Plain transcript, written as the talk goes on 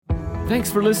Thanks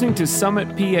for listening to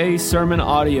Summit PA Sermon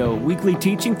Audio, weekly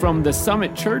teaching from the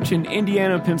Summit Church in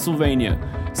Indiana, Pennsylvania.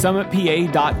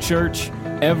 SummitPA.church,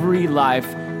 every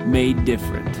life made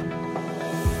different.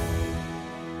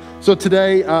 So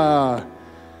today I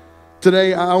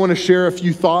want to share a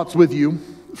few thoughts with you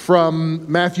from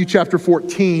Matthew chapter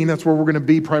 14. That's where we're going to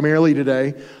be primarily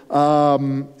today.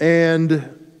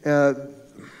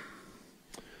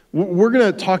 We're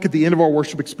going to talk at the end of our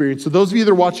worship experience. So those of you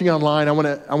that are watching online, I want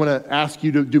to ask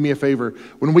you to do me a favor.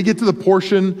 When we get to the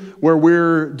portion where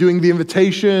we're doing the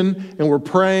invitation and we're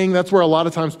praying, that's where a lot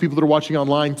of times people that are watching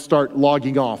online start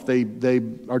logging off. They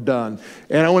are done.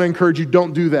 And I want to encourage you,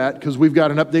 don't do that, because we've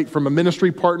got an update from a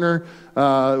ministry partner.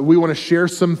 We want to share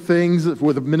some things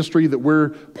with a ministry that we're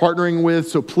partnering with.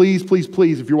 So please,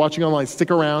 if you're watching online,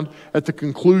 stick around at the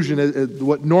conclusion.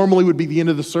 What normally would be the end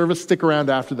of the service, stick around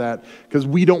after that, because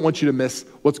we don't want you to miss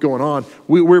what's going on.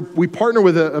 We partner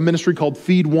with a ministry called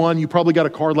Feed One. You probably got a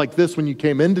card like this when you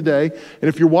came in today. And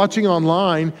if you're watching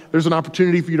online, there's an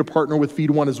opportunity for you to partner with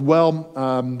Feed One as well.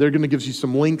 They're going to give you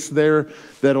some links there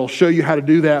that'll show you how to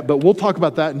do that. But we'll talk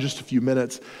about that in just a few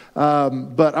minutes.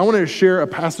 But I want to share a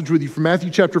passage with you from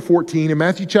Matthew chapter 14. In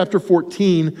Matthew chapter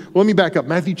 14, let me back up.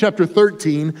 Matthew chapter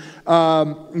 13,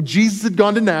 Jesus had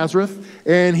gone to Nazareth,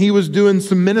 and he was doing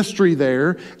some ministry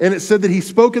there. And it said that he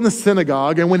spoke in the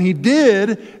synagogue, and when he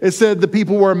did, it said the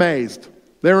people were amazed.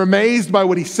 They were amazed by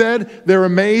what he said. They were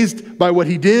amazed by what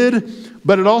he did.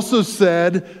 But it also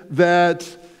said that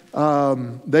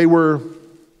they were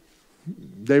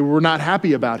not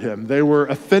happy about him. They were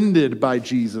offended by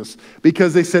Jesus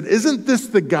because they said, "Isn't this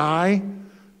the guy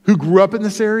who grew up in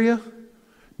this area?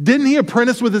 Didn't he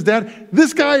apprentice with his dad?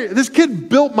 This kid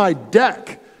built my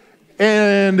deck,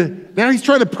 and now he's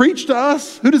trying to preach to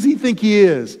us? Who does he think he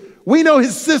is? We know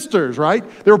his sisters, right?"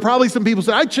 There were probably some people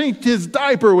saying, "I changed his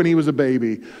diaper when he was a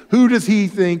baby. Who does he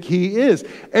think he is?"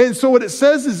 And so what it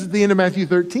says is at the end of Matthew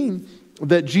 13,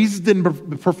 that Jesus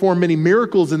didn't perform many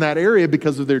miracles in that area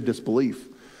because of their disbelief.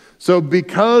 So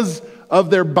because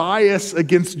of their bias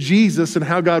against Jesus and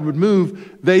how God would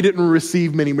move, they didn't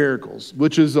receive many miracles,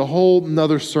 which is a whole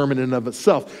nother sermon in and of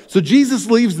itself. So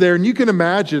Jesus leaves there, and you can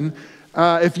imagine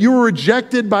if you were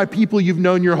rejected by people you've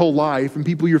known your whole life and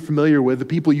people you're familiar with, the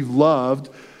people you've loved,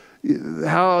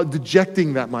 how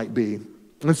dejecting that might be.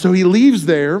 And so he leaves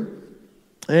there,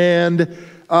 and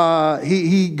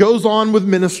he goes on with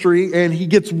ministry, and he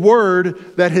gets word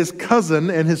that his cousin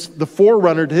and the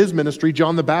forerunner to his ministry,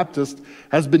 John the Baptist,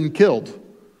 has been killed.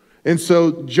 And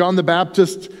so John the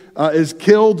Baptist is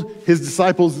killed. His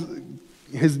disciples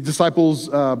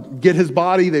get his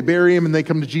body, they bury him, and they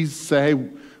come to Jesus and say, "Hey,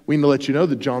 we need to let you know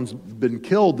that John's been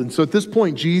killed." And so at this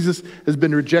point, Jesus has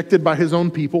been rejected by his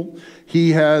own people.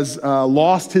 He has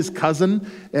lost his cousin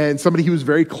and somebody he was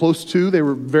very close to. They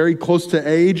were very close to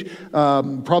age,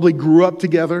 probably grew up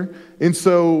together. And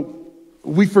so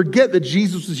we forget that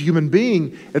Jesus was a human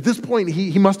being. At this point,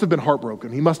 he must have been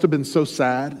heartbroken. He must have been so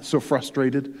sad, so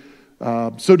frustrated,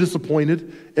 so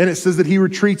disappointed. And it says that he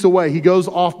retreats away. He goes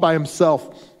off by himself.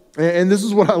 And this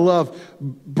is what I love.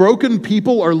 Broken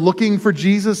people are looking for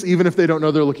Jesus even if they don't know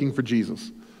they're looking for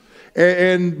Jesus.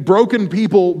 And broken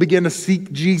people began to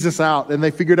seek Jesus out, and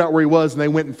they figured out where he was, and they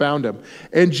went and found him.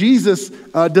 And Jesus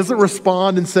doesn't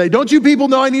respond and say, "Don't you people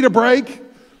know I need a break?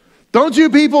 Don't you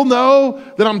people know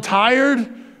that I'm tired?"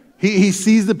 He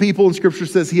sees the people, and Scripture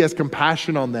says he has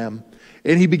compassion on them,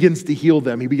 and he begins to heal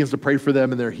them. He begins to pray for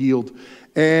them, and they're healed.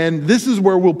 And this is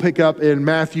where we'll pick up in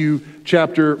Matthew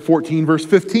chapter 14, verse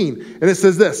 15. And it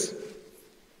says this: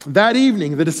 "That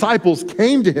evening, the disciples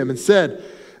came to him and said,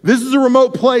 'This is a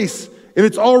remote place, and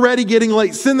it's already getting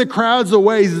late. Send the crowds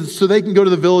away so they can go to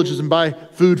the villages and buy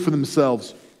food for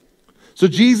themselves.'" So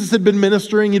Jesus had been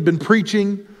ministering, he'd been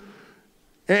preaching.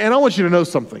 And I want you to know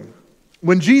something.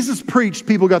 When Jesus preached,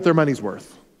 people got their money's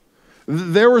worth.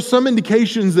 There were some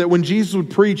indications that when Jesus would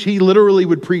preach, he literally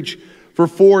would preach for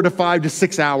 4 to 5 to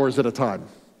 6 hours at a time.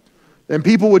 And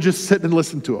people would just sit and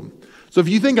listen to him. So if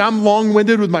you think I'm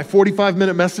long-winded with my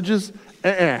 45-minute messages,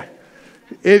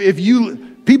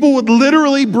 people would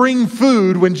literally bring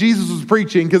food when Jesus was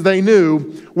preaching because they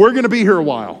knew we're going to be here a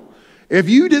while. If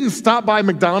you didn't stop by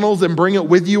McDonald's and bring it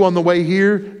with you on the way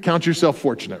here, count yourself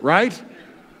fortunate, right?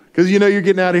 Because you know you're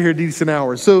getting out of here a decent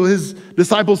hour. So his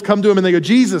disciples come to him and they go,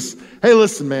 "Jesus, hey,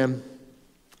 listen, man.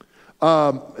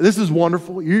 This is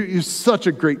wonderful. You're such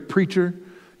a great preacher.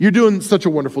 You're doing such a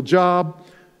wonderful job.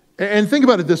 And think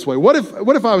about it this way. What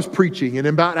if I was preaching and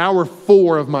in about hour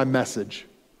 4 of my message,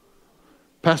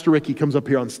 Pastor Ricky comes up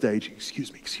here on stage.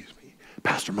 Excuse me,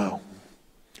 Pastor Mo.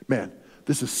 Man,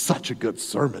 this is such a good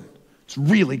sermon. It's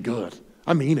really good.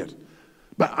 I mean it.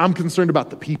 But I'm concerned about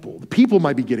the people. The people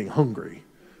might be getting hungry.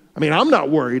 I mean, I'm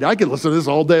not worried. I could listen to this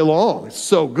all day long. It's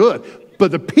so good. But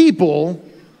the people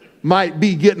might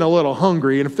be getting a little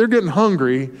hungry. And if they're getting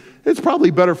hungry, it's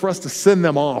probably better for us to send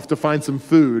them off to find some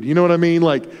food. You know what I mean?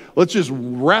 Like, let's just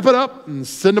wrap it up and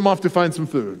send them off to find some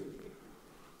food.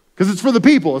 Because it's for the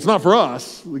people. It's not for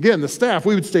us. Again, the staff,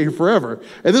 we would stay here forever.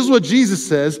 And this is what Jesus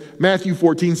says, Matthew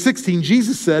 14:16.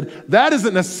 Jesus said, that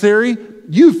isn't necessary.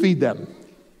 You feed them.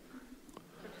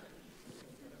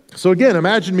 So again,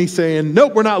 imagine me saying,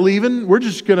 nope, we're not leaving. We're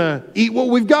just going to eat what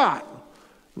we've got.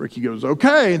 Ricky goes,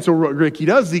 okay. And so what Ricky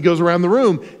does is he goes around the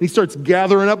room and he starts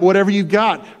gathering up whatever you've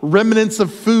got, remnants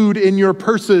of food in your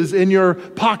purses, in your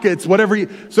pockets, whatever.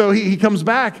 So he comes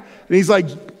back and he's like,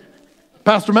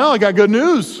 Pastor Mel, I got good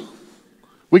news.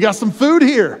 We got some food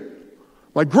here.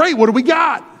 I'm like, great, what do we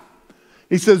got?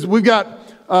 He says, we've got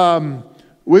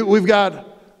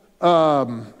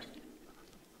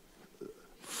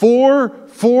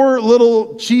four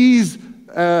little cheese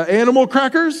animal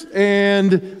crackers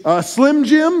and Slim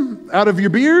Jim out of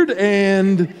your beard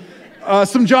and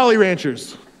some Jolly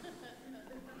Ranchers.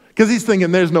 Because he's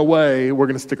thinking there's no way we're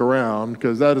going to stick around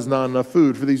because that is not enough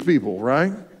food for these people,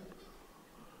 right?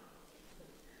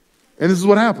 And this is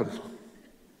what happened.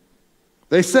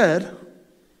 They said,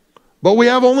 but we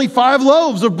have only 5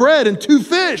 loaves of bread and 2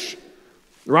 fish,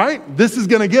 right? This is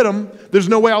going to get them. There's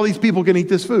no way all these people can eat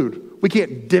this food. We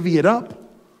can't divvy it up.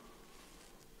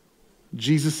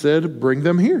 Jesus said, bring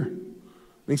them here. And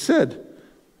he said,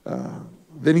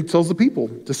 then he tells the people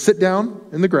to sit down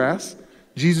in the grass.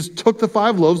 Jesus took the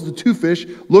 5 loaves, the 2 fish,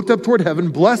 looked up toward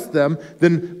heaven, blessed them,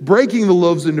 then breaking the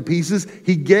loaves into pieces,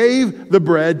 he gave the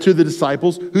bread to the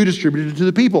disciples who distributed it to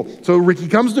the people. So Ricky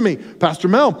comes to me, Pastor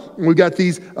Mel, we've got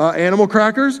these animal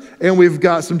crackers, and we've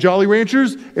got some Jolly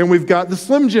Ranchers, and we've got the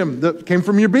Slim Jim that came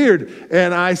from your beard.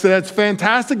 And I said, that's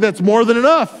fantastic. That's more than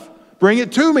enough. Bring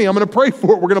it to me. I'm going to pray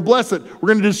for it. We're going to bless it. We're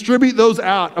going to distribute those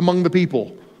out among the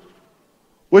people.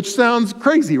 Which sounds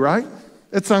crazy, right?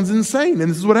 It sounds insane. And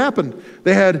this is what happened.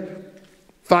 They had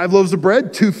 5 loaves of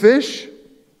bread, 2 fish.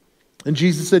 And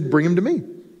Jesus said, bring them to me.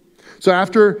 So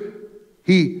after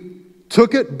he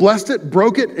took it, blessed it,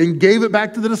 broke it, and gave it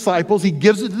back to the disciples, he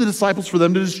gives it to the disciples for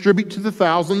them to distribute to the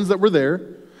thousands that were there.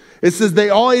 It says they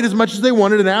all ate as much as they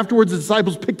wanted, and afterwards the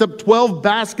disciples picked up 12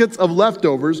 baskets of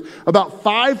leftovers. About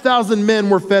 5,000 men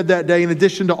were fed that day in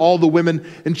addition to all the women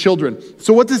and children.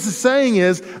 So what this is saying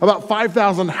is about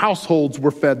 5,000 households were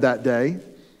fed that day.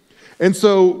 And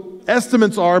so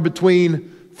estimates are between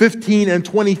 15 and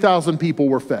 20,000 people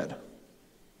were fed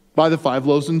by the 5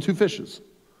 loaves and 2 fishes.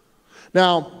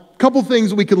 Now, a couple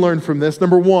things we can learn from this.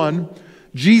 Number 1,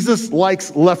 Jesus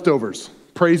likes leftovers.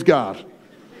 Praise God.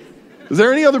 Is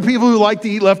there any other people who like to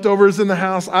eat leftovers in the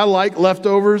house? I like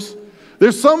leftovers.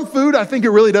 There's some food I think it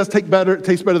really does taste better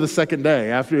the second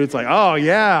day. After it's like, oh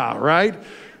yeah, right?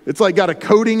 It's like got a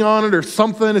coating on it or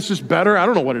something. It's just better. I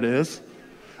don't know what it is.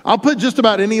 I'll put just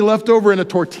about any leftover in a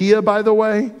tortilla, by the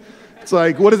way. It's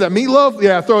like, what is that, meatloaf?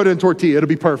 Yeah, throw it in tortilla. It'll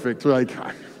be perfect. Like,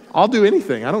 I'll do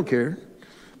anything. I don't care.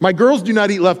 My girls do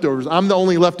not eat leftovers. I'm the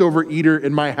only leftover eater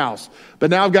in my house.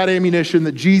 But now I've got ammunition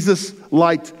that Jesus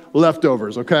liked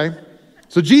leftovers, okay?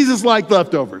 So Jesus liked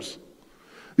leftovers.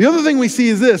 The other thing we see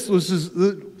is this.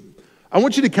 I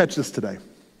want you to catch this today.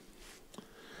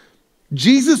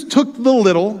 Jesus took the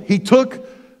little. He took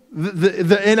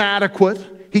the inadequate.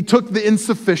 He took the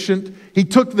insufficient. He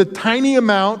took the tiny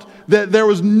amount that there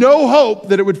was no hope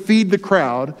that it would feed the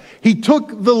crowd. He took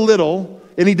the little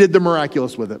and he did the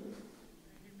miraculous with it.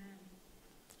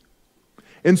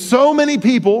 And so many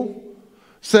people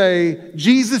say,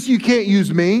 Jesus, you can't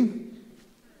use me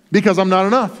because I'm not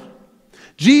enough.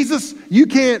 Jesus, you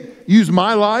can't use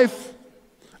my life.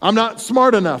 I'm not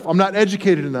smart enough. I'm not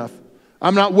educated enough.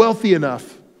 I'm not wealthy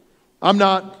enough. I'm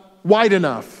not white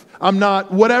enough. I'm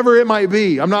not whatever it might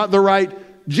be. I'm not the right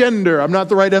gender. I'm not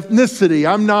the right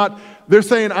ethnicity. They're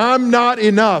saying I'm not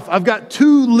enough. I've got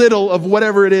too little of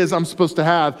whatever it is I'm supposed to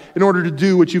have in order to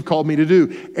do what you've called me to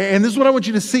do. And this is what I want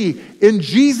you to see. In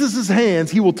Jesus'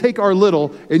 hands, he will take our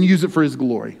little and use it for his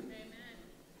glory.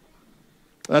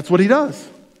 That's what he does.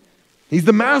 He's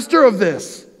the master of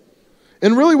this.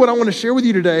 And really what I want to share with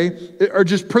you today are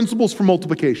just principles for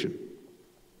multiplication.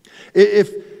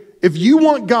 If you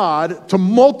want God to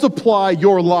multiply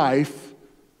your life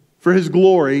for his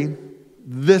glory,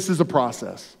 this is a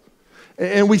process.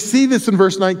 And we see this in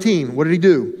verse 19. What did he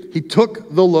do? He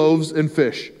took the loaves and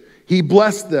fish. He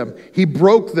blessed them. He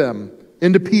broke them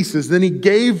into pieces. Then he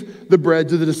gave the bread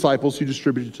to the disciples who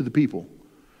distributed to the people.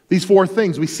 These four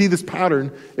things, we see this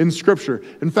pattern in Scripture.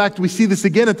 In fact, we see this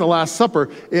again at the Last Supper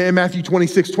in Matthew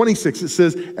 26:26. It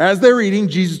says, as they're eating,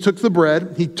 Jesus took the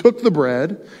bread,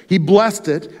 he blessed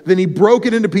it, then he broke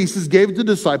it into pieces, gave it to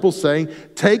the disciples, saying,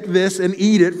 take this and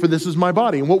eat it, for this is my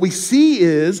body. And what we see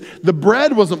is the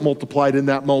bread wasn't multiplied in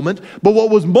that moment, but what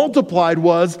was multiplied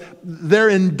was their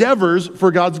endeavors for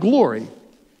God's glory.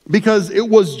 Because it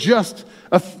was just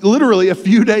literally a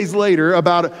few days later,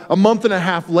 about a month and a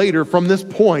half later from this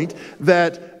point,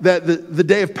 that the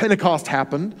day of Pentecost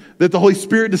happened, that the Holy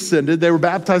Spirit descended, they were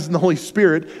baptized in the Holy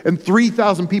Spirit, and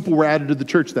 3,000 people were added to the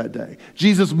church that day.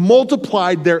 Jesus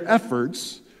multiplied their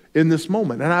efforts in this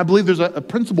moment. And I believe there's a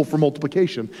principle for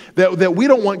multiplication, that we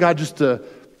don't want God just to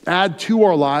add to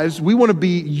our lives. We want to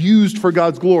be used for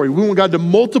God's glory. We want God to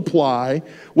multiply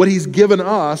what he's given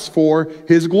us for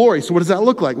his glory. So what does that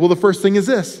look like? Well, the first thing is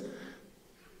this.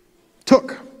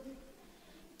 Took.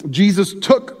 Jesus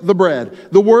took the bread.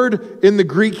 The word in the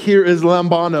Greek here is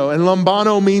lambano, and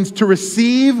lambano means to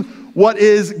receive what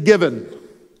is given,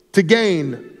 to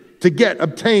gain, to get,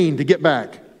 obtain, to get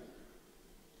back.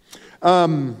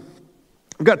 I've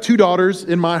got 2 daughters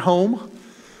in my home,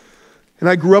 and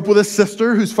I grew up with a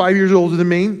sister who's 5 years older than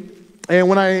me, and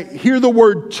when I hear the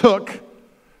word took,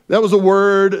 that was a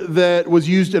word that was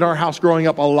used in our house growing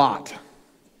up a lot.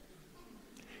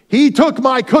 He took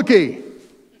my cookie.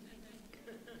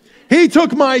 He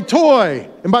took my toy.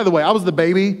 And by the way, I was the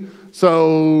baby,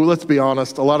 so let's be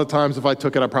honest. A lot of times if I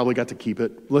took it, I probably got to keep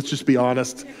it. Let's just be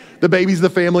honest. The babies, the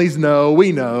families know,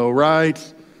 we know,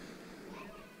 right?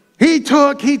 He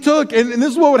took, and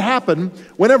this is what would happen.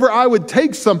 Whenever I would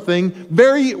take something,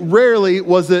 very rarely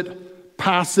was it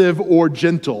passive or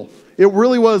gentle. It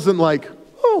really wasn't like,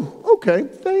 oh, okay,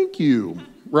 thank you,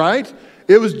 right?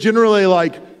 It was generally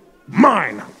like,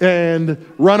 mine, and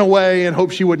run away and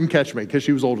hope she wouldn't catch me because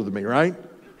she was older than me, right?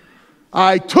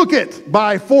 I took it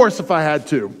by force if I had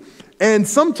to. And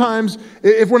sometimes,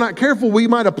 if we're not careful, we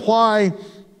might apply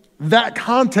that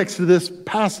context to this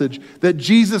passage that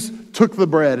Jesus took the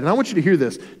bread. And I want you to hear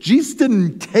this. Jesus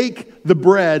didn't take the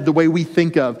bread the way we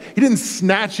think of. He didn't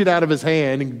snatch it out of his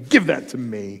hand and give that to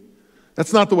me.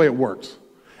 That's not the way it works.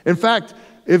 In fact,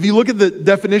 if you look at the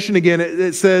definition again,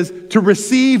 it says to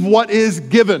receive what is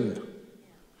given.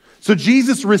 So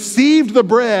Jesus received the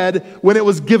bread when it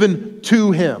was given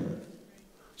to him.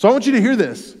 So I want you to hear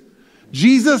this.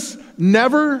 Jesus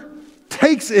never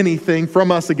takes anything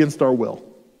from us against our will.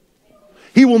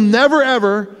 He will never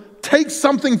ever take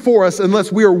something for us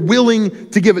unless we are willing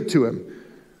to give it to him.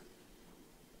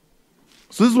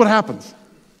 So this is what happens.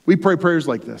 We pray prayers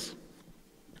like this.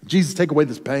 Jesus, take away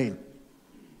this pain.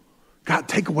 God,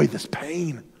 take away this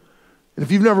pain. And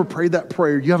if you've never prayed that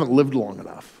prayer, you haven't lived long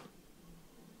enough.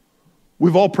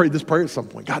 We've all prayed this prayer at some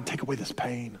point. God, take away this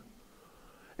pain.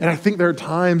 And I think there are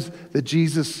times that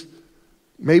Jesus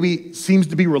maybe seems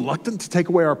to be reluctant to take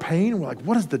away our pain. We're like,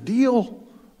 what is the deal?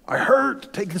 I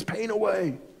hurt. Take this pain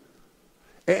away.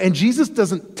 And Jesus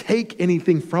doesn't take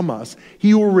anything from us.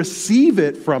 He will receive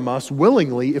it from us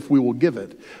willingly if we will give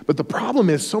it. But the problem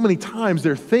is so many times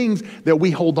there are things that we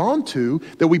hold on to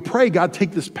that we pray, God,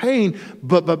 take this pain,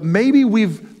 but maybe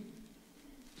we've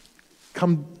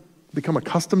become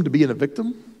accustomed to being a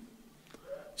victim.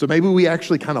 So maybe we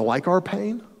actually kind of like our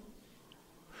pain.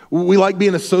 We like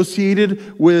being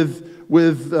associated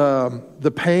with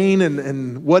the pain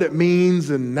and what it means,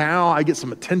 and now I get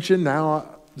some attention.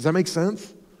 Does that make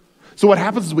sense? So what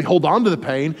happens is we hold on to the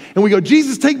pain and we go,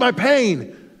 Jesus, take my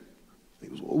pain.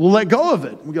 We'll let go of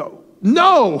it. We go,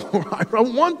 no, I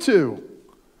don't want to.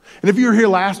 And if you were here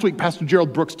last week, Pastor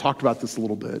Gerald Brooks talked about this a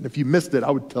little bit. And if you missed it,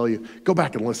 I would tell you, go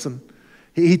back and listen.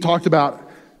 He talked about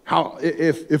how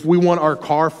if we want our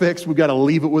car fixed, we've got to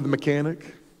leave it with the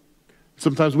mechanic.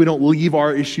 Sometimes we don't leave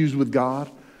our issues with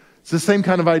God. It's the same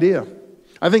kind of idea.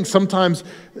 I think sometimes,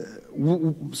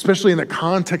 especially in the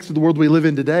context of the world we live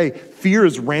in today, fear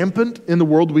is rampant in the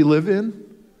world we live in.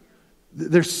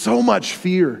 There's so much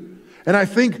fear. And I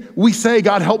think we say,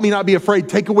 God, help me not be afraid,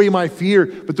 take away my fear.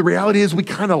 But the reality is we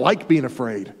kind of like being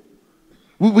afraid.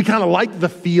 We kind of like the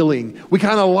feeling. We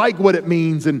kind of like what it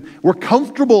means. And we're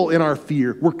comfortable in our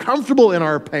fear. We're comfortable in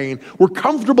our pain. We're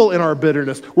comfortable in our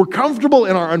bitterness. We're comfortable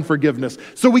in our unforgiveness.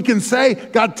 So we can say,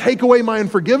 God, take away my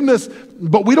unforgiveness,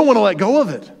 but we don't want to let go of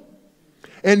it.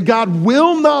 And God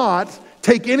will not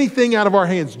take anything out of our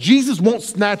hands. Jesus won't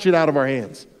snatch it out of our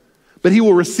hands, but he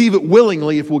will receive it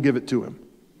willingly if we'll give it to him.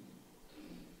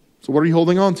 So what are you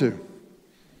holding on to?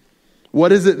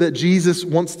 What is it that Jesus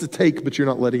wants to take, but you're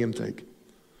not letting him take?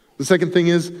 The second thing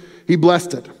is he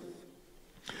blessed it.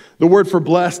 The word for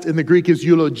blessed in the Greek is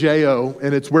eulogio,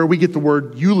 and it's where we get the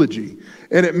word eulogy.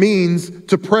 And it means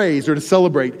to praise or to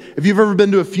celebrate. If you've ever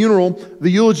been to a funeral, the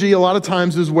eulogy a lot of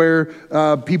times is where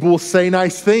people will say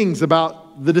nice things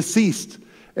about the deceased.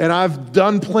 And I've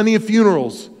done plenty of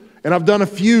funerals, and I've done a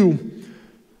few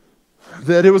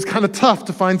that it was kind of tough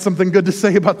to find something good to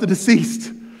say about the deceased.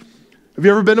 Have you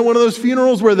ever been to one of those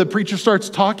funerals where the preacher starts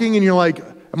talking and you're like,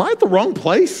 am I at the wrong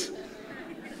place?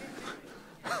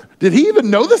 Did he even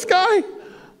know this guy?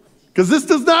 Because this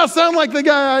does not sound like the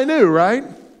guy I knew, right?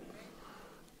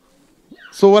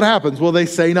 So what happens? Well, they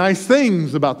say nice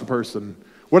things about the person.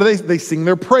 What do they sing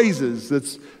their praises.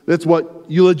 That's what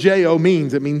eulogio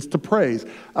means. It means to praise.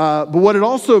 But what it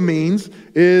also means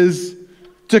is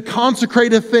to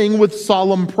consecrate a thing with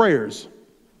solemn prayers.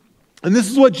 And this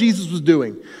is what Jesus was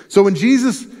doing. So when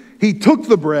he took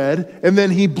the bread and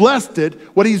then he blessed it,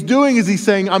 what he's doing is he's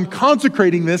saying, I'm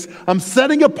consecrating this. I'm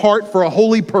setting apart for a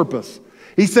holy purpose.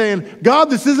 He's saying, God,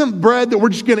 this isn't bread that we're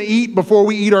just going to eat before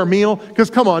we eat our meal.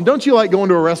 Because come on, don't you like going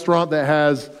to a restaurant that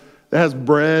has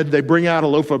bread? They bring out a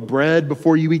loaf of bread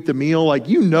before you eat the meal. Like,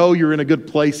 you know you're in a good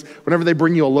place. Whenever they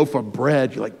bring you a loaf of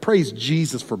bread, you're like, praise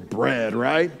Jesus for bread,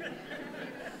 right?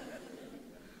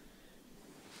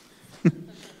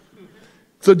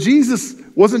 So Jesus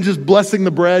wasn't just blessing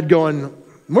the bread going,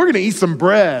 we're going to eat some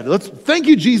bread. Thank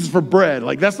you, Jesus, for bread.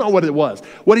 Like, that's not what it was.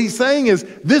 What he's saying is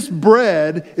this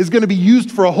bread is going to be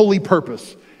used for a holy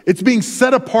purpose. It's being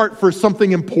set apart for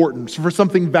something important, for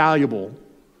something valuable.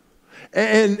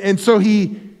 And so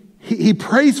he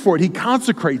prays for it. He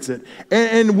consecrates it.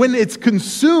 And when it's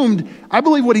consumed, I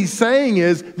believe what he's saying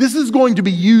is this is going to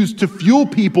be used to fuel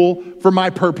people for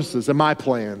my purposes and my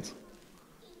plans,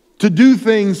 to do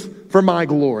things for my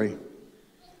glory.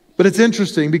 But it's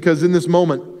interesting because in this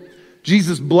moment,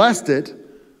 Jesus blessed it,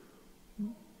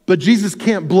 but Jesus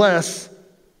can't bless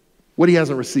what he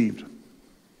hasn't received.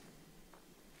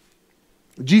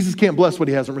 Jesus can't bless what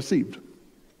he hasn't received.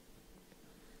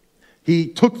 He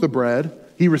took the bread,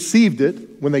 he received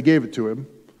it when they gave it to him,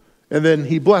 and then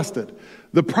he blessed it.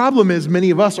 The problem is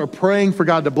many of us are praying for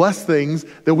God to bless things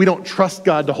that we don't trust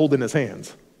God to hold in his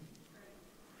hands.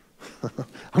 I'm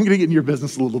going to get in your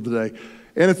business a little today.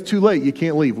 And it's too late. You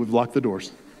can't leave. We've locked the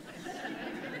doors.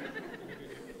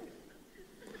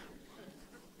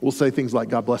 We'll say things like,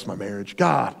 God bless my marriage.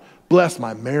 God bless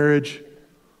my marriage.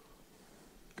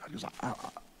 God goes,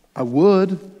 I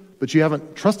would, but you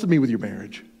haven't trusted me with your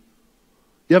marriage.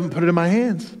 You haven't put it in my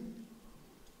hands.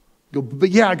 Go, but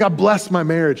yeah, God bless my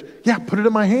marriage. Yeah, put it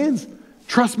in my hands.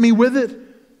 Trust me with it,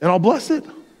 and I'll bless it.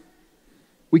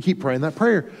 We keep praying that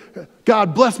prayer.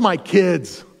 God bless my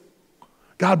kids.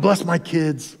 God bless my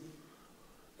kids.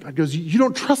 God goes, you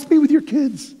don't trust me with your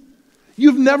kids.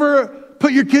 You've never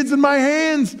put your kids in my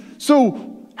hands.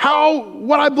 So how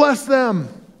would I bless them?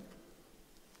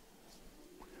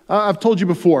 I've told you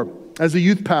before, as a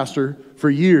youth pastor for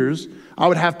years, I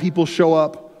would have people show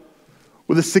up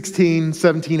with a 16,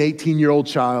 17, 18-year-old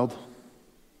child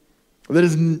that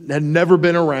had never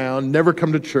been around, never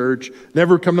come to church,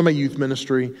 never come to my youth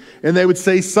ministry. And they would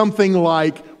say something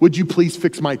like, would you please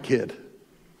fix my kid?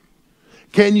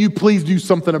 Can you please do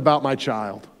something about my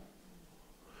child?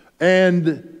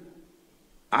 And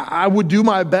I would do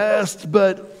my best,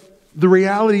 but the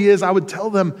reality is I would tell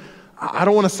them, I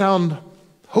don't want to sound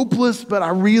hopeless, but I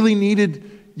really needed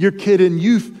your kid in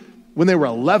youth when they were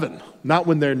 11, not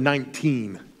when they're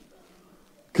 19.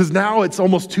 Because now it's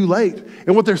almost too late.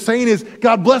 And what they're saying is,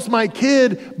 God bless my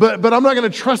kid, but I'm not going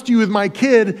to trust you with my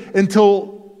kid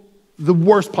until the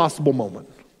worst possible moment.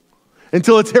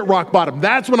 Until it's hit rock bottom.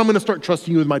 That's when I'm going to start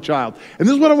trusting you with my child. And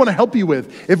this is what I want to help you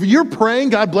with. If you're praying,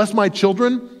 God bless my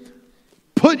children,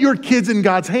 put your kids in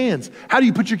God's hands. How do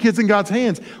you put your kids in God's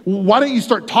hands? Why don't you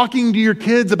start talking to your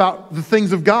kids about the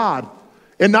things of God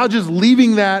and not just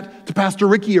leaving that to Pastor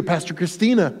Ricky or Pastor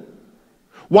Christina?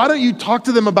 Why don't you talk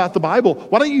to them about the Bible?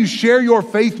 Why don't you share your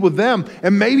faith with them?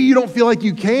 And maybe you don't feel like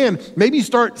you can. Maybe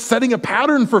start setting a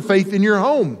pattern for faith in your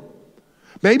home.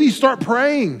 Maybe start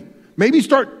praying. Maybe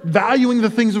start valuing the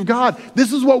things of God.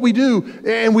 This is what we do.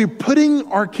 And we're putting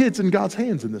our kids in God's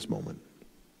hands in this moment.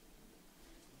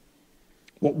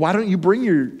 Well, why don't you bring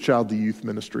your child to youth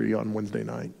ministry on Wednesday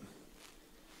night?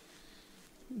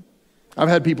 I've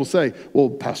had people say, well,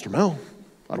 Pastor Mel,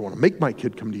 I don't want to make my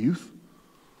kid come to youth.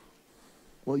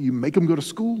 Well, you make them go to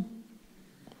school.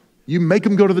 You make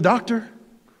them go to the doctor.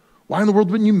 Why in the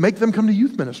world wouldn't you make them come to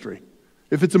youth ministry?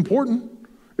 If it's important,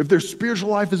 if their spiritual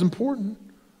life is important.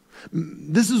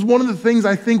 This is one of the things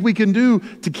I think we can do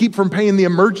to keep from paying the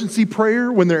emergency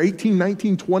prayer when they're 18,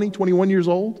 19, 20, 21 years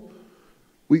old.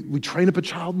 We train up a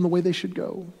child in the way they should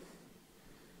go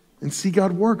and see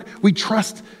God work. We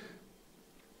trust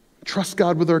Trust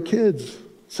God with our kids.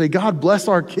 Say, God, bless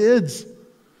our kids.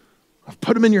 I've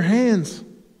put them in your hands.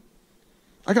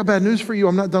 I got bad news for you.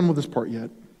 I'm not done with this part yet.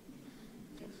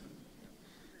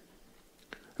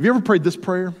 Have you ever prayed this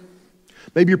prayer?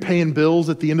 Maybe you're paying bills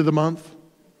at the end of the month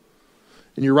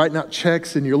and you're writing out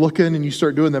checks and you're looking and you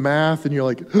start doing the math and you're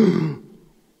like,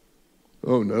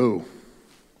 oh no,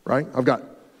 right? I've got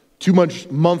too much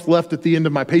month left at the end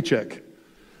of my paycheck.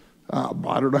 I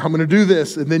don't know how I'm going to do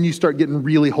this. And then you start getting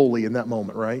really holy in that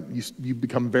moment, right? You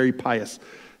become very pious.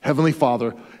 Heavenly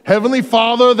Father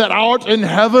that art in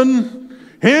heaven,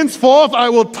 henceforth I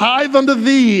will tithe unto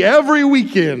thee every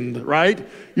weekend, right?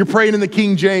 You're praying in the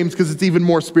King James because it's even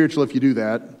more spiritual if you do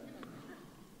that.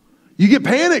 You get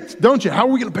panicked, don't you? How are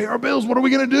we going to pay our bills? What are we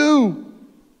going to do? And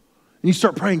you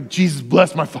start praying, Jesus,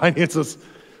 bless my finances.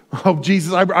 Oh,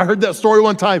 Jesus, I heard that story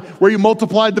one time where you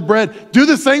multiplied the bread. Do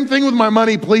the same thing with my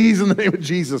money, please, in the name of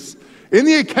Jesus. In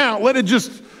the account, let it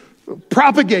just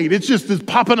propagate. It's just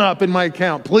popping up in my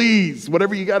account. Please,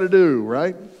 whatever you got to do,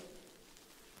 right?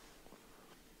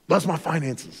 Bless my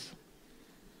finances.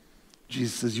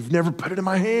 Jesus says, you've never put it in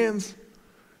my hands.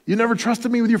 You never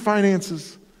trusted me with your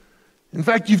finances. In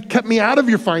fact, you've kept me out of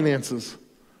your finances.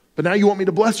 But now you want me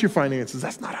to bless your finances.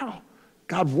 That's not how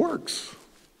God works.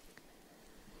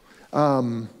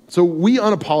 So we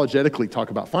unapologetically talk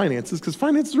about finances because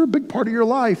finances are a big part of your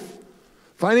life.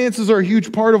 Finances are a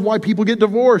huge part of why people get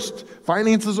divorced.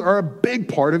 Finances are a big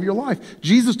part of your life.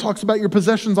 Jesus talks about your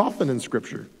possessions often in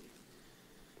Scripture.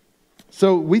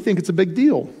 So we think it's a big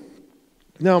deal.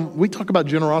 Now, we talk about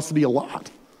generosity a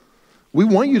lot. We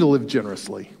want you to live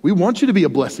generously. We want you to be a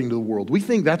blessing to the world. We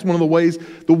think that's one of the ways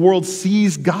the world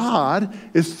sees God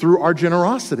is through our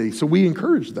generosity. So we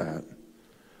encourage that.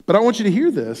 But I want you to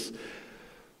hear this.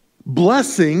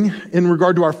 Blessing in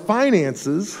regard to our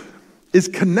finances is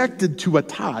connected to a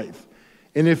tithe.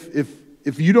 And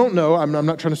if you don't know, I'm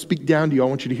not trying to speak down to you, I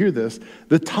want you to hear this.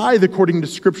 The tithe, according to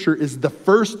Scripture, is the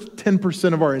first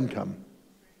 10% of our income.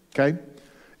 Okay?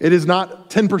 It is not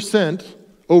 10%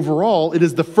 overall, it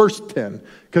is the first 10.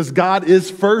 Because God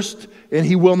is first, and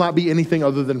he will not be anything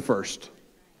other than first.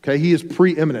 Okay? He is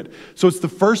preeminent. So it's the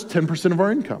first 10% of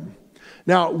our income.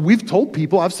 Now, we've told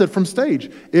people, I've said from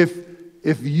stage,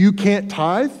 if you can't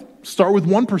tithe, start with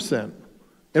 1%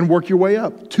 and work your way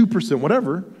up, 2%,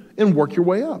 whatever, and work your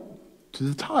way up to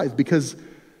the tithe. Because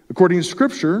according to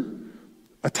Scripture,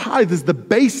 a tithe is the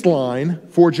baseline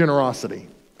for generosity,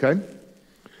 okay?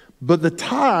 But the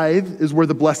tithe is where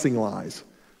the blessing lies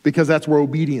because that's where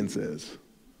obedience is.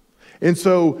 And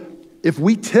so if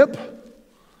we tip,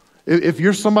 if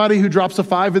you're somebody who drops a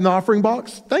 5 in the offering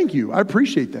box, thank you. I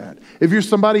appreciate that. If you're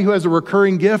somebody who has a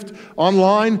recurring gift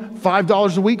online,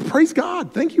 $5 a week, praise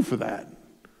God. Thank you for that.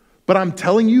 But I'm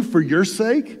telling you, for your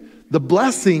sake, the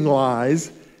blessing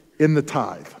lies in the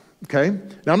tithe, okay?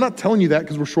 Now, I'm not telling you that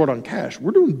because we're short on cash.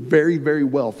 We're doing very, very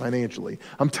well financially.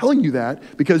 I'm telling you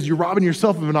that because you're robbing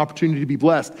yourself of an opportunity to be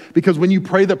blessed. Because when you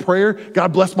pray the prayer,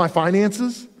 God bless my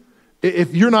finances,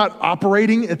 if you're not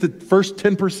operating at the first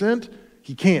 10%,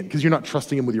 he can't because you're not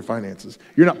trusting him with your finances.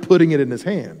 You're not putting it in his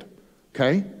hand,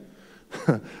 okay?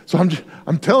 So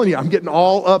I'm telling you, I'm getting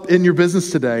all up in your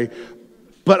business today,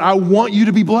 but I want you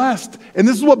to be blessed. And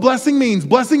this is what blessing means.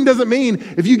 Blessing doesn't mean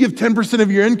if you give 10%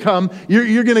 of your income,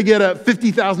 you're going to get a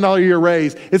 $50,000 a year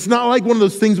raise. It's not like one of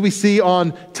those things we see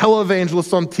on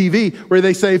televangelists on TV where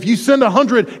they say, if you send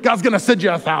 100, God's going to send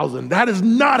you 1,000. That is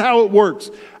not how it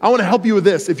works. I want to help you with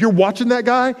this. If you're watching that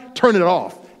guy, turn it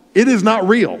off. It is not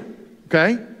real.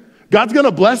 Okay? God's going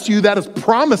to bless you. That is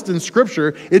promised in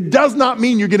Scripture. It does not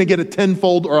mean you're going to get a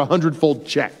 10-fold or a 100-fold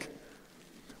check.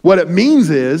 What it means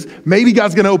is maybe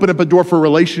God's going to open up a door for a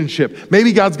relationship.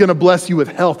 Maybe God's going to bless you with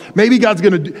health. Maybe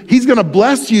he's going to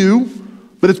bless you,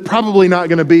 but it's probably not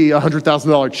going to be a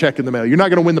 $100,000 check in the mail. You're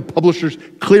not going to win the Publishers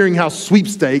Clearinghouse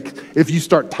sweepstake if you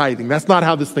start tithing. That's not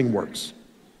how this thing works.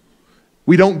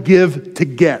 We don't give to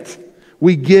get.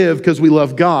 We give because we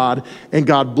love God, and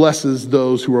God blesses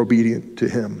those who are obedient to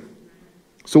him.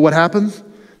 So what happens?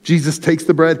 Jesus takes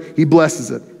the bread, he blesses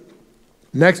it.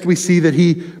 Next, we see that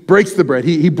he breaks the bread.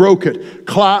 He broke it.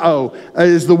 Klao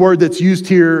is the word that's used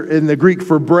here in the Greek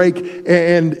for break,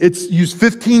 and it's used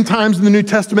 15 times in the New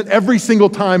Testament. Every single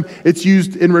time it's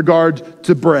used in regard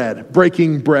to bread,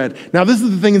 breaking bread. Now, this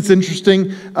is the thing that's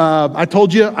interesting. I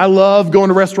told you I love going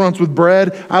to restaurants with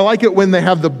bread. I like it when they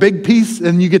have the big piece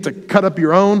and you get to cut up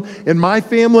your own. In my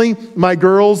family, my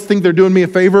girls think they're doing me a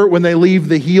favor when they leave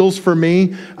the heels for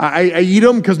me. I eat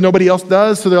them because nobody else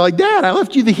does, so they're like, Dad, I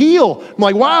left you the heel. I'm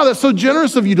like, wow, that's so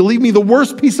generous of you to leave me the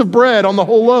worst piece of bread on the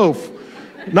whole loaf.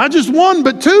 Not just one,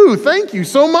 but two. Thank you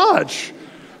so much.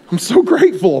 I'm so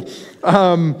grateful.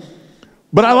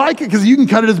 But I like it because you can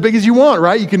cut it as big as you want,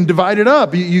 right? You can divide it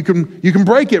up. You can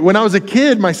break it. When I was a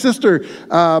kid, my sister,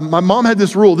 my mom had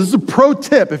this rule. This is a pro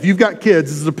tip. If you've got kids,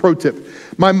 this is a pro tip.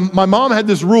 My mom had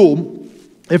this rule.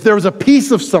 If there was a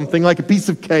piece of something, like a piece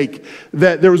of cake,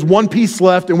 that there was one piece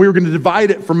left and we were going to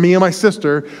divide it from me and my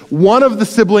sister, one of the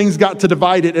siblings got to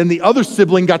divide it and the other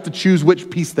sibling got to choose which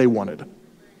piece they wanted.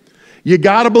 You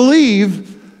got to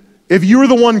believe if you were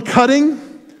the one cutting,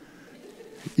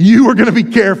 you were going to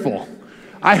be careful.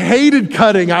 I hated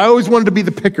cutting. I always wanted to be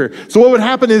the picker. So what would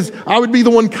happen is I would be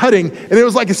the one cutting, and it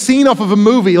was like a scene off of a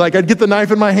movie. Like I'd get the knife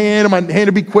in my hand, and my hand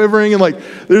would be quivering, and like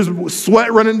there's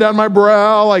sweat running down my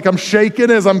brow. Like I'm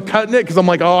shaking as I'm cutting it because I'm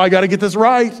like, oh, I got to get this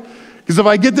right. Because if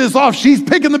I get this off, she's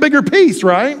picking the bigger piece,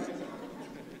 right?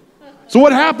 So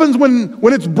what happens when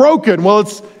it's broken? Well,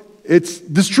 it's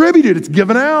distributed. It's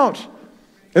given out.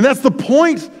 And that's the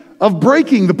point of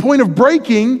breaking. The point of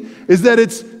breaking is that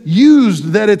it's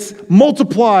used, that it's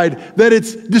multiplied, that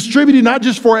it's distributed not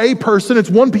just for a person.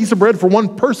 It's one piece of bread for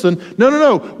one person.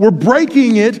 No. We're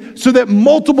breaking it so that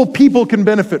multiple people can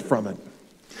benefit from it.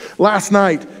 Last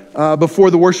night,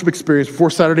 before the worship experience, before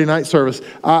Saturday night service,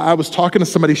 I was talking to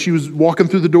somebody. She was walking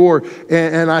through the door,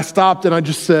 and I stopped and I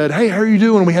just said, hey, how are you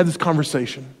doing? And we had this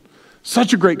conversation.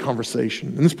 Such a great conversation.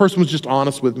 And this person was just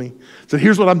honest with me. Said,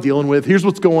 here's what I'm dealing with. Here's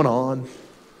what's going on.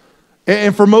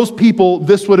 And for most people,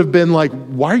 this would have been like,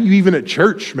 why are you even at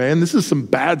church, man? This is some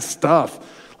bad stuff.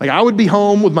 Like I would be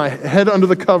home with my head under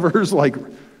the covers, like,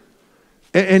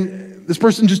 and this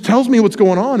person just tells me what's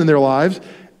going on in their lives.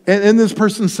 And this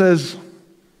person says,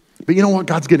 but you know what?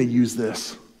 God's going to use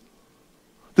this.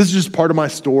 This is just part of my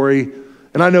story.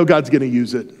 And I know God's going to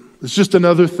use it. It's just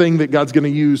another thing that God's going to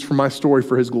use for my story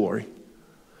for his glory.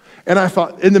 And I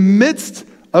thought, in the midst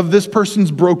of this person's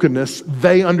brokenness,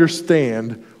 they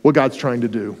understand what God's trying to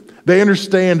do. They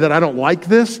understand that I don't like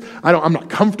this. I'm not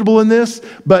comfortable in this,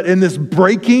 but in this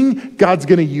breaking, God's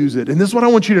going to use it. And this is what I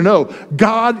want you to know.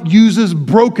 God uses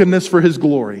brokenness for his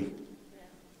glory.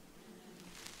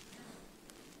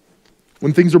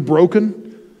 When things are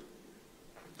broken,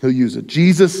 he'll use it.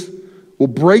 Jesus will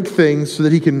break things so that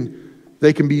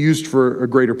they can be used for a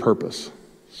greater purpose.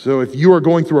 So if you are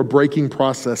going through a breaking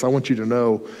process, I want you to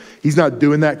know he's not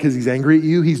doing that because he's angry at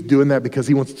you. He's doing that because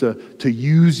he wants to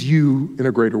use you in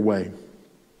a greater way.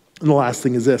 And the last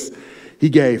thing is this. He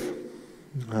gave.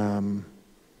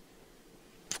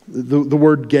 The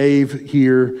word gave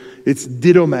here, it's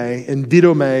didome. And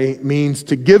didome means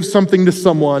to give something to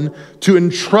someone, to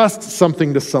entrust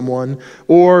something to someone,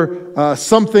 or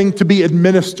something to be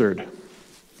administered.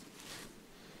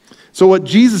 So what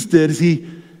Jesus did is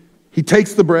he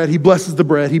takes the bread, he blesses the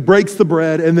bread, he breaks the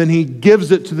bread, and then he gives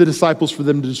it to the disciples for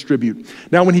them to distribute.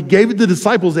 Now, when he gave it to the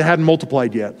disciples, it hadn't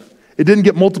multiplied yet. It didn't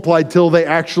get multiplied till they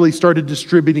actually started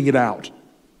distributing it out.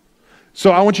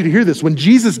 So I want you to hear this. When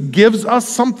Jesus gives us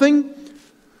something,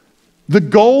 the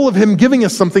goal of him giving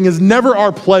us something is never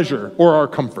our pleasure or our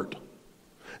comfort.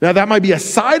 Now, that might be a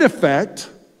side effect,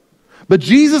 but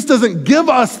Jesus doesn't give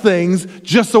us things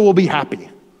just so we'll be happy,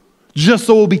 just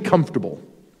so we'll be comfortable.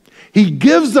 He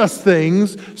gives us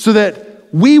things so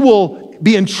that we will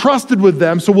be entrusted with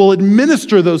them, so we'll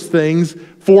administer those things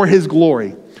for his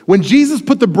glory. When Jesus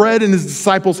put the bread in his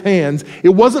disciples' hands, it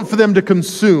wasn't for them to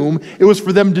consume, it was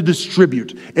for them to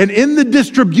distribute. And in the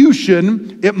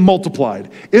distribution, it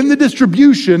multiplied. In the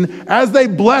distribution, as they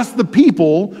blessed the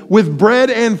people with bread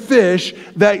and fish,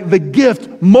 that the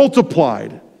gift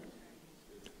multiplied.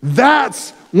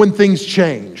 That's when things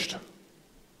changed.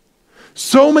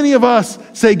 So many of us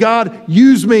say, God,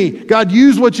 use me. God,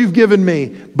 use what you've given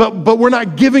me. But we're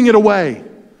not giving it away.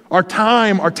 Our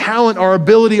time, our talent, our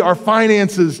ability, our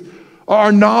finances,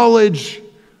 our knowledge.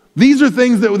 These are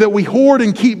things that we hoard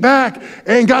and keep back.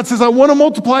 And God says, I want to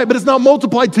multiply it, but it's not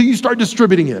multiplied till you start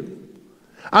distributing it.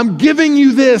 I'm giving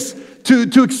you this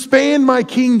to expand my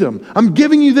kingdom. I'm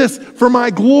giving you this for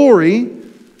my glory.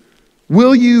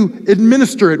 Will you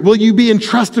administer it? Will you be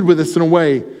entrusted with this in a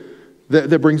way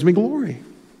that brings me glory?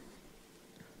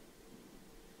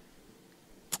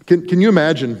 Can you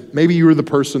imagine? Maybe you were the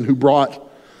person who brought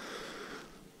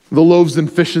the loaves and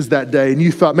fishes that day, and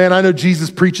you thought, man, I know Jesus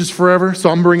preaches forever, so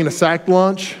I'm bringing a sack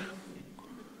lunch.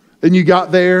 Then you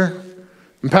got there,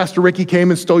 and Pastor Ricky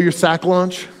came and stole your sack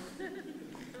lunch.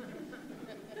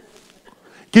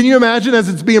 Can you imagine as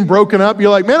it's being broken up, you're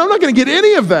like, man, I'm not going to get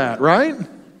any of that, right?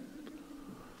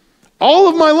 All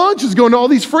of my lunch is going to all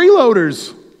these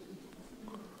freeloaders.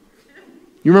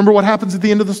 You remember what happens at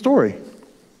the end of the story?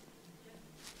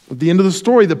 At the end of the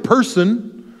story, the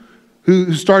person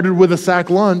who started with a sack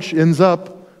lunch ends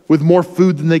up with more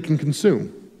food than they can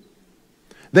consume.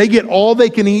 They get all they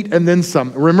can eat and then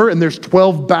some. Remember, and there's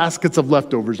 12 baskets of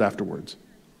leftovers afterwards.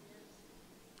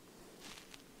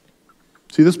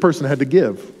 See, this person had to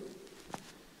give.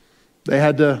 They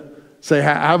had to say, I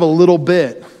have a little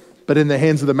bit, but in the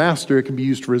hands of the master, it can be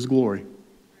used for his glory.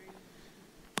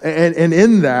 And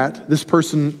in that, this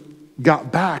person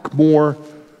got back more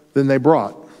than they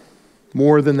brought,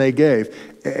 more than they gave.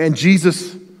 And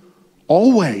Jesus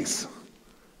always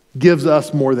gives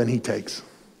us more than he takes.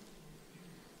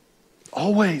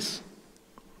 Always.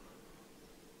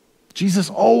 Jesus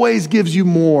always gives you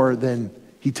more than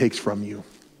he takes from you.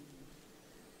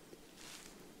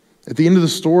 At the end of the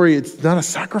story, it's not a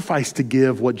sacrifice to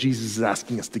give what Jesus is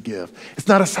asking us to give. It's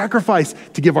not a sacrifice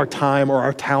to give our time or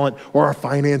our talent or our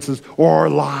finances or our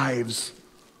lives.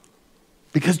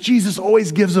 Because Jesus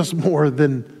always gives us more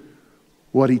than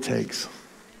what he takes.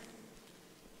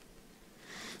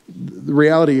 The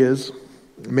reality is,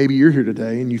 maybe you're here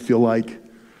today and you feel like,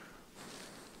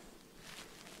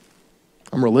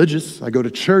 I'm religious, I go to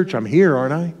church, I'm here,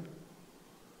 aren't I?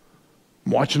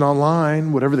 I'm watching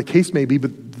online, whatever the case may be,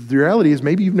 but the reality is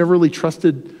maybe you've never really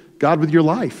trusted God with your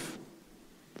life.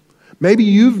 Maybe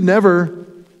you've never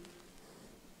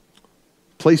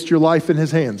placed your life in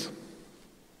his hands.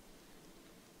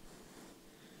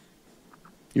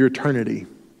 Your eternity,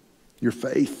 your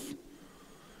faith.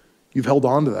 You've held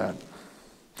on to that.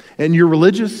 And you're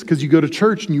religious because you go to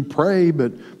church and you pray,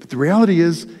 but the reality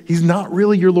is he's not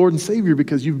really your Lord and Savior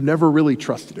because you've never really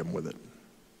trusted him with it.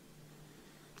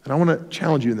 And I want to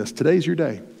challenge you in this. Today's your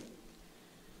day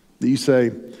that you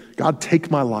say, God,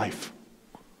 take my life.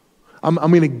 I'm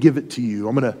going to give it to you.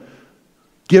 I'm going to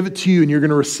give it to you and you're going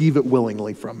to receive it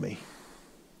willingly from me.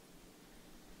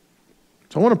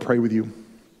 So I want to pray with you.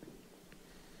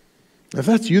 If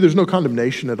that's you, there's no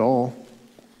condemnation at all.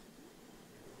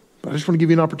 But I just want to give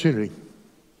you an opportunity.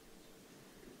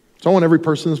 So I want every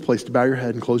person in this place to bow your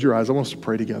head and close your eyes. I want us to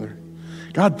pray together.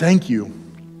 God, thank you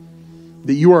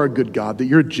that you are a good God, that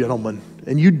you're a gentleman,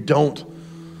 and you don't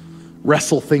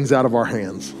wrestle things out of our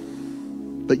hands,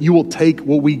 but you will take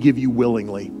what we give you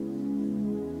willingly.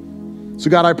 So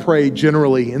God, I pray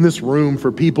generally in this room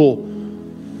for people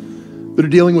that are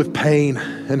dealing with pain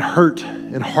and hurt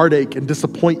and heartache and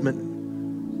disappointment,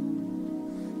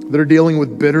 that are dealing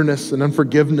with bitterness and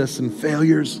unforgiveness and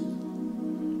failures.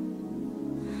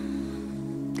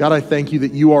 God, I thank you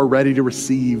that you are ready to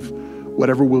receive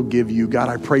whatever we'll give you. God,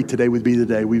 I pray today would be the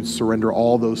day we would surrender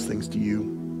all those things to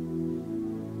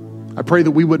you. I pray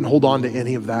that we wouldn't hold on to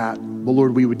any of that, but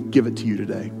Lord, we would give it to you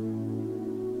today.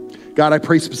 God, I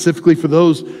pray specifically for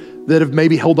those that have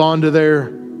maybe held on to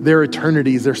their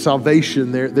eternities, their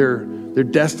salvation, their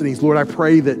destinies. Lord, I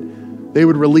pray that they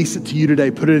would release it to you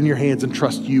today, put it in your hands and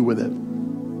trust you with it.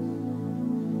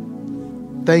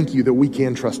 Thank you that we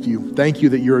can trust you. Thank you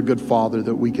that you're a good Father,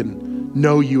 that we can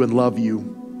know you and love you,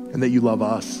 and that you love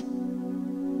us.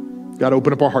 God,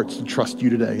 open up our hearts to trust you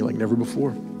today like never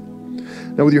before.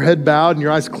 Now, with your head bowed and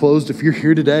your eyes closed, if you're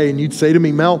here today and you'd say to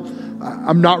me, Mel,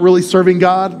 I'm not really serving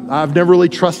God. I've never really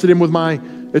trusted him with my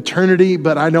eternity,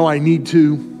 but I know I need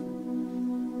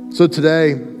to. So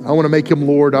today, I want to make him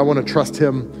Lord. I want to trust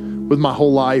him with my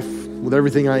whole life, with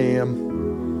everything I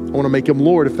am. I want to make him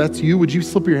Lord. If that's you, would you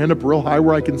slip your hand up real high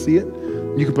where I can see it?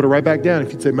 You can put it right back down.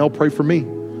 If you'd say, Mel, pray for me.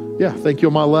 Yeah, thank you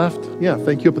on my left. Yeah,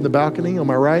 thank you up in the balcony on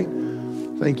my right.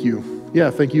 Thank you. Yeah,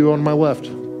 thank you on my left.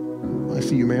 I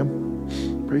see you,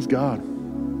 ma'am. Praise God.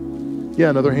 Yeah,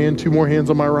 another hand, 2 more hands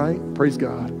on my right. Praise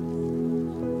God.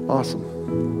 Awesome.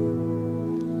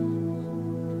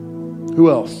 Who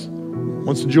else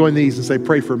wants to join these and say,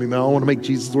 pray for me, Mel? I want to make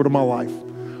Jesus Lord of my life.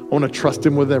 I want to trust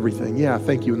him with everything. Yeah,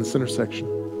 thank you in the center section.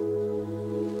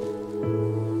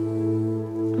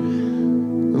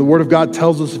 The Word of God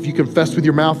tells us if you confess with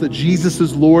your mouth that Jesus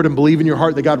is Lord and believe in your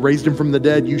heart that God raised him from the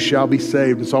dead, you shall be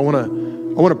saved. And so I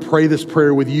want to pray this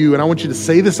prayer with you, and I want you to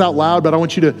say this out loud, but I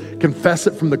want you to confess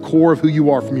it from the core of who you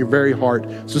are, from your very heart.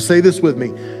 So say this with me.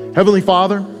 Heavenly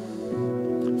Father,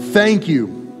 thank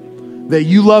you that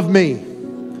you love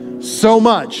me so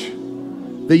much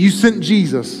that you sent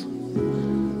Jesus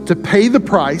to pay the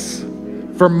price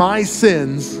for my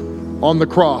sins on the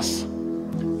cross.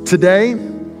 Today,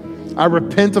 I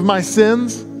repent of my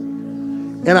sins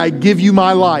and I give you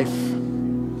my life.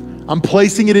 I'm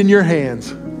placing it in your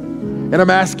hands and I'm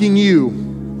asking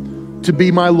you to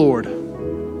be my Lord.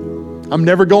 I'm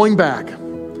never going back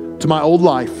to my old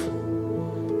life.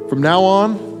 From now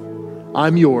on,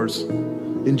 I'm yours.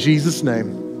 In Jesus'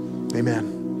 name,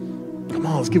 amen. Come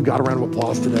on, let's give God a round of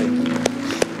applause today.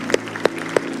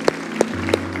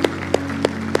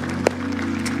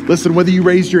 Listen, whether you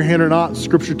raised your hand or not,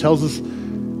 Scripture tells us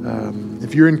in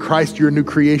if you're in Christ, you're a new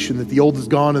creation, that the old is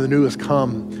gone and the new has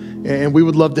come. And we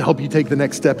would love to help you take the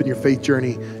next step in your faith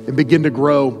journey and begin to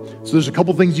grow. So there's a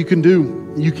couple things you can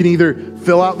do. You can either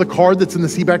fill out the card that's in the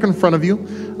seat back in front of you.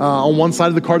 On one side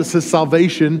of the card, it says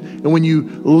salvation. And when you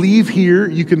leave here,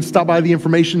 you can stop by the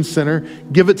information center,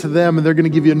 give it to them, and they're going to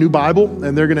give you a new Bible,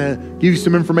 and they're going to give you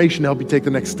some information to help you take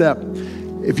the next step.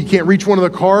 If you can't reach one of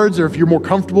the cards, or if you're more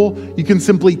comfortable, you can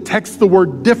simply text the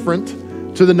word different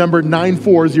to the number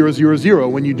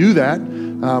 94000. When you do that,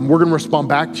 we're going to respond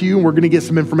back to you, and we're going to get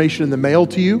some information in the mail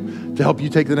to you to help you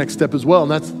take the next step as well.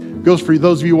 And that goes for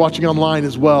those of you watching online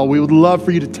as well. We would love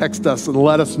for you to text us and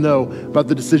let us know about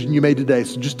the decision you made today.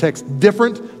 So just text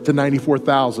different to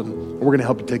 94,000, and we're going to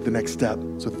help you take the next step.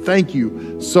 So thank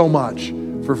you so much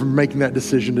for making that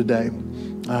decision today.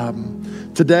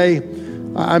 Today,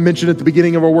 I mentioned at the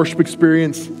beginning of our worship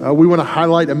experience, we want to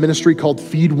highlight a ministry called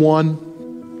Feed One.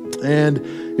 And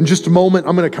in just a moment,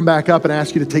 I'm going to come back up and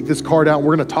ask you to take this card out.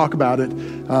 We're going to talk about it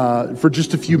for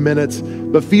just a few minutes.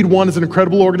 But Feed One is an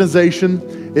incredible organization.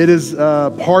 It is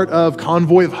part of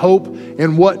Convoy of Hope.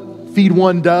 And what Feed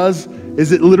One does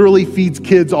is it literally feeds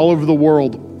kids all over the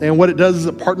world. And what it does is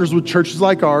it partners with churches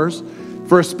like ours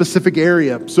for a specific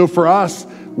area. So for us,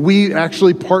 we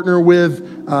actually partner with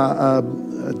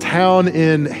a town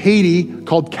in Haiti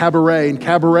called Cabaret. And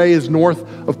Cabaret is north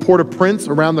of Port-au-Prince,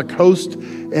 around the coast.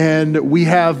 And we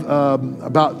have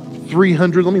about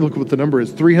 300, let me look at what the number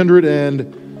is,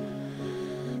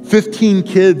 315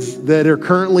 kids that are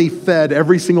currently fed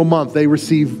every single month. They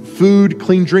receive food,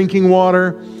 clean drinking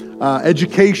water,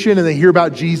 education, and they hear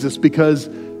about Jesus because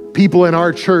people in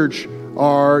our church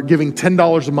are giving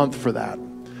 $10 a month for that.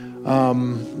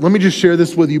 Let me just share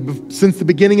this with you. Since the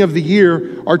beginning of the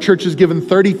year, our church has given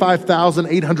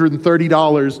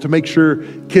 $35,830 to make sure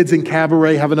kids in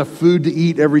Cabaret have enough food to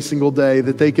eat every single day,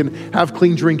 that they can have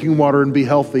clean drinking water and be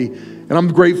healthy. And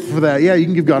I'm grateful for that. Yeah, you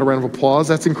can give God a round of applause.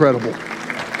 That's incredible.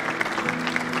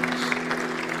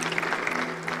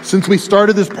 Since we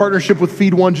started this partnership with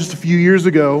Feed One just a few years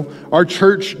ago, our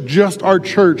church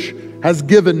has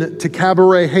given to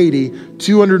Cabaret, Haiti,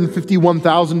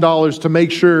 $251,000 to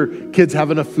make sure kids have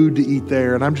enough food to eat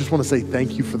there. And I just want to say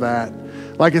thank you for that.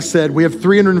 Like I said, we have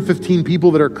 315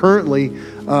 people that are currently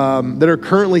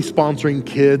sponsoring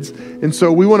kids. And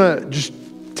so we want to just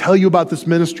tell you about this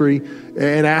ministry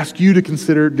and ask you to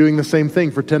consider doing the same thing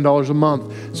for $10 a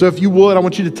month. So if you would, I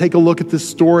want you to take a look at this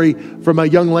story from a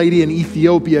young lady in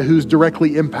Ethiopia who's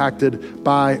directly impacted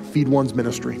by Feed One's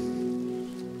ministry.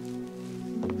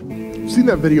 I've seen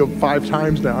that video 5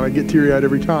 times now, and I get teary-eyed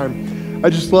every time. I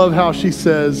just love how she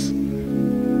says,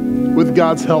 with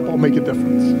God's help, I'll make a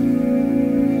difference.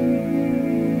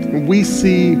 And we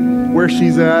see where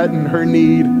she's at and her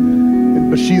need,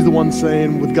 but she's the one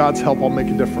saying, with God's help, I'll make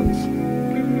a difference.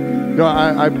 You know,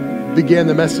 I began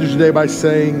the message today by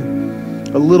saying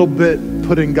a little bit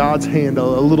put in God's hand, a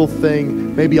little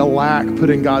thing, maybe a lack put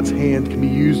in God's hand can be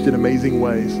used in amazing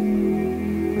ways.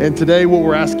 And today what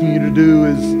we're asking you to do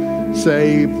is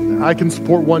say, I can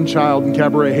support one child in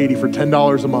Cabaret, Haiti for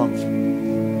 $10 a month.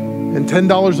 And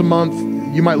 $10 a month,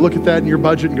 you might look at that in your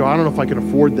budget and go, I don't know if I can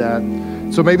afford that.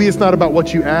 So maybe it's not about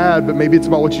what you add, but maybe it's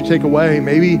about what you take away.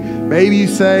 Maybe you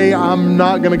say, I'm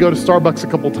not going to go to Starbucks a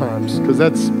couple times, because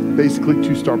that's basically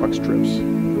 2 Starbucks trips.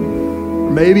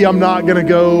 Maybe I'm not going to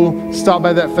go stop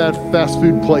by that fast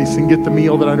food place and get the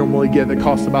meal that I normally get that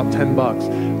costs about $10.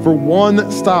 For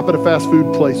one stop at a fast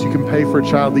food place, you can pay for a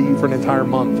child to eat for an entire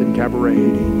month in Cabaret,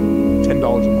 Haiti. $10 a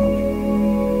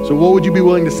month. So what would you be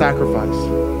willing to sacrifice?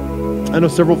 I know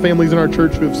several families in our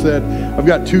church who have said, I've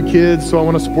got 2 kids, so I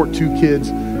want to support 2 kids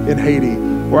in Haiti.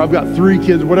 Or I've got 3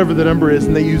 kids, whatever the number is,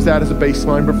 and they use that as a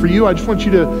baseline. But for you, I just want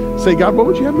you to say, God, what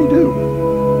would you have me do?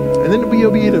 And then be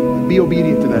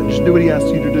obedient to that. Just do what he asks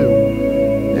you to do.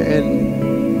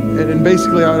 And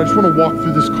basically, I just want to walk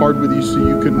through this card with you so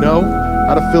you can know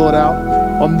how to fill it out.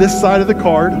 On this side of the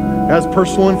card, it has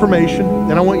personal information.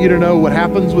 And I want you to know what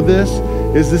happens with this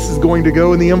is going to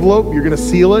go in the envelope. You're going to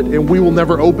seal it, and we will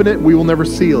never open it. We will never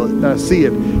see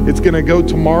it. It's going to go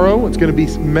tomorrow. It's going to be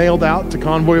mailed out to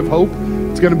Convoy of Hope.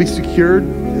 It's going to be secured.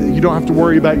 You don't have to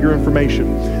worry about your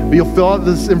information. But you'll fill out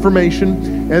this information,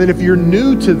 and then if you're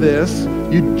new to this,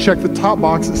 you check the top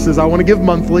box that says, I want to give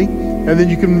monthly, and then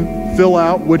you can fill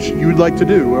out which you would like to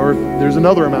do, or if there's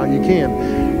another amount, you can.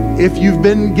 If you've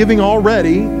been giving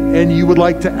already, and you would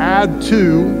like to add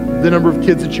to the number of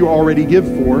kids that you already give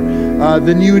for,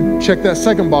 then you would check that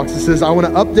second box that says, I want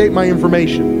to update my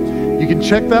information. You can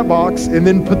check that box and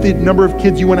then put the number of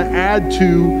kids you want to add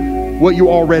to what you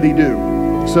already do.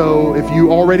 So if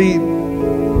you already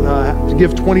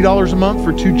give $20 a month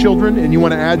for 2 children and you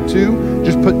want to add 2,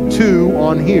 just put 2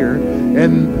 on here.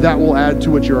 and that will add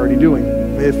to what you're already doing.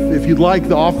 If you'd like,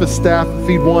 the office staff,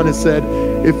 Feed One has said,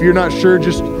 if you're not sure,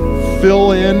 just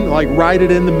fill in, like write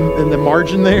it in the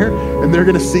margin there, and they're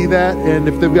gonna see that, and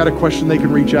if they've got a question, they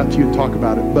can reach out to you and talk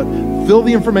about it. But fill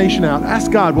the information out,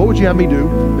 ask God, what would you have me do?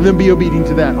 And then be obedient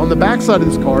to that. On the back side of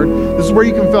this card, this is where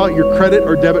you can fill out your credit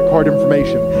or debit card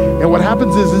information. And what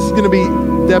happens is this is gonna be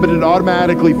debited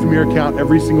automatically from your account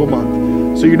every single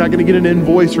month. So you're not gonna get an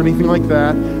invoice or anything like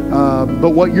that,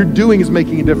 but what you're doing is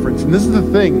making a difference. And this is the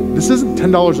thing, this isn't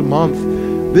 $10 a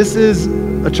month. This is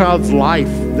a child's life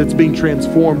that's being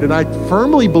transformed. And I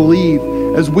firmly believe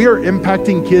as we are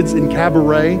impacting kids in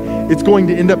Cabaret, it's going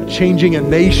to end up changing a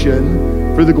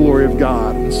nation for the glory of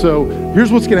God. And so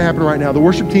here's what's gonna happen right now. The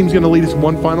worship team's gonna lead us in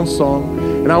one final song.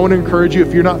 And I wanna encourage you,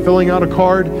 if you're not filling out a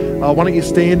card, why don't you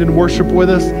stand and worship with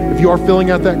us? If you are filling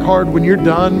out that card, when you're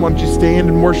done, why don't you stand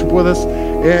and worship with us?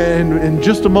 And in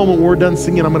just a moment, when we're done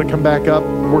singing, I'm gonna come back up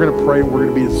and we're gonna pray and we're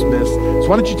gonna be dismissed. So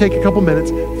why don't you take a couple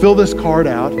minutes, fill this card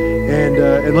out,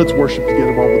 and let's worship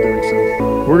together while we're doing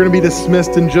so. We're gonna be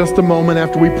dismissed in just a moment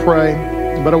after we pray.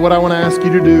 But what I wanna ask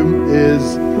you to do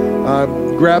is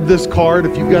grab this card.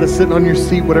 If you've got it sitting on your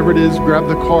seat, whatever it is, grab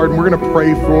the card, and we're gonna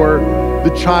pray for the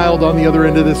child on the other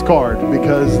end of this card,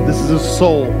 because this is a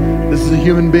soul. This is a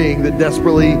human being that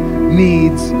desperately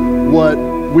needs what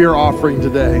we're offering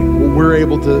today, what we're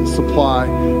able to supply.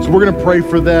 So we're gonna pray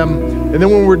for them. And then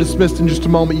when we're dismissed in just a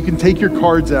moment, you can take your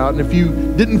cards out. And if you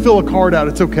didn't fill a card out,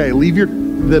 it's okay. Leave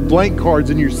the blank cards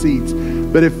in your seats.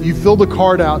 But if you filled a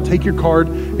card out, take your card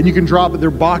and you can drop it. There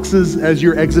are boxes as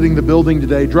you're exiting the building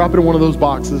today. Drop it in one of those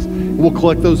boxes. We'll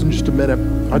collect those in just a minute.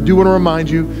 I do wanna remind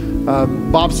you,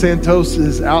 Bob Santos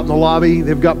is out in the lobby.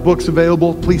 They've got books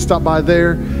available. Please stop by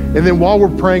there. And then while we're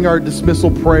praying our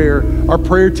dismissal prayer, our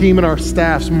prayer team and our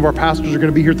staff, some of our pastors are going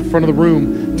to be here at the front of the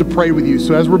room to pray with you.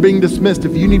 So as we're being dismissed,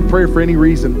 if you need prayer for any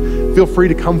reason, feel free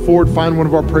to come forward, find one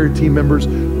of our prayer team members,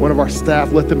 one of our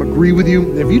staff, let them agree with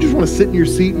you. If you just want to sit in your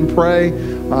seat and pray,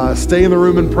 stay in the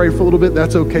room and pray for a little bit,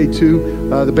 that's okay too.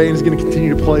 The band is going to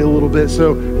continue to play a little bit.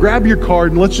 So grab your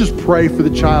card and let's just pray for the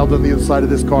child on the other side of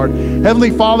this card.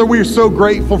 Heavenly Father, we are so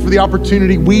grateful for the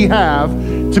opportunity we have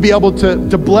to be able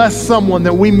to bless someone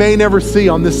that we may never see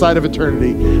on this side of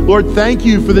eternity. Lord, thank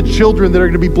you for the children that are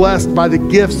going to be blessed by the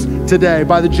gifts today,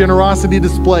 by the generosity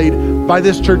displayed by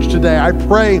this church today. I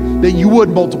pray that you would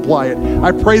multiply it.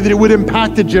 I pray that it would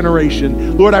impact a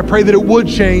generation. Lord, I pray that it would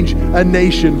change a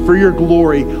nation for your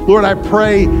glory. Lord, I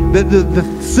pray that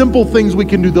the simple things we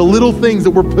can do, the little things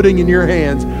that we're putting in your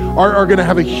hands are going to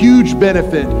have a huge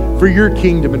benefit for your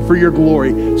kingdom and for your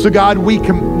glory. So God, we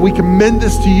commend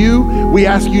this to you. We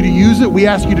ask you to use it. We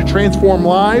ask you to transform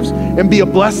lives and be a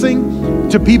blessing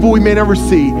to people we may never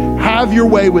see. Have your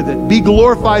way with it. Be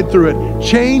glorified through it.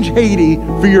 Change Haiti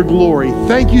for your glory.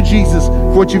 Thank you, Jesus,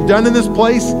 for what you've done in this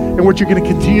place and what you're going to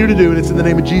continue to do. And it's in the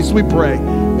name of Jesus we pray.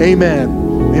 Amen.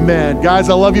 Amen. Guys,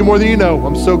 I love you more than you know.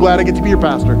 I'm so glad I get to be your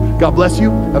pastor. God bless you.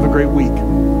 Have a great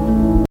week.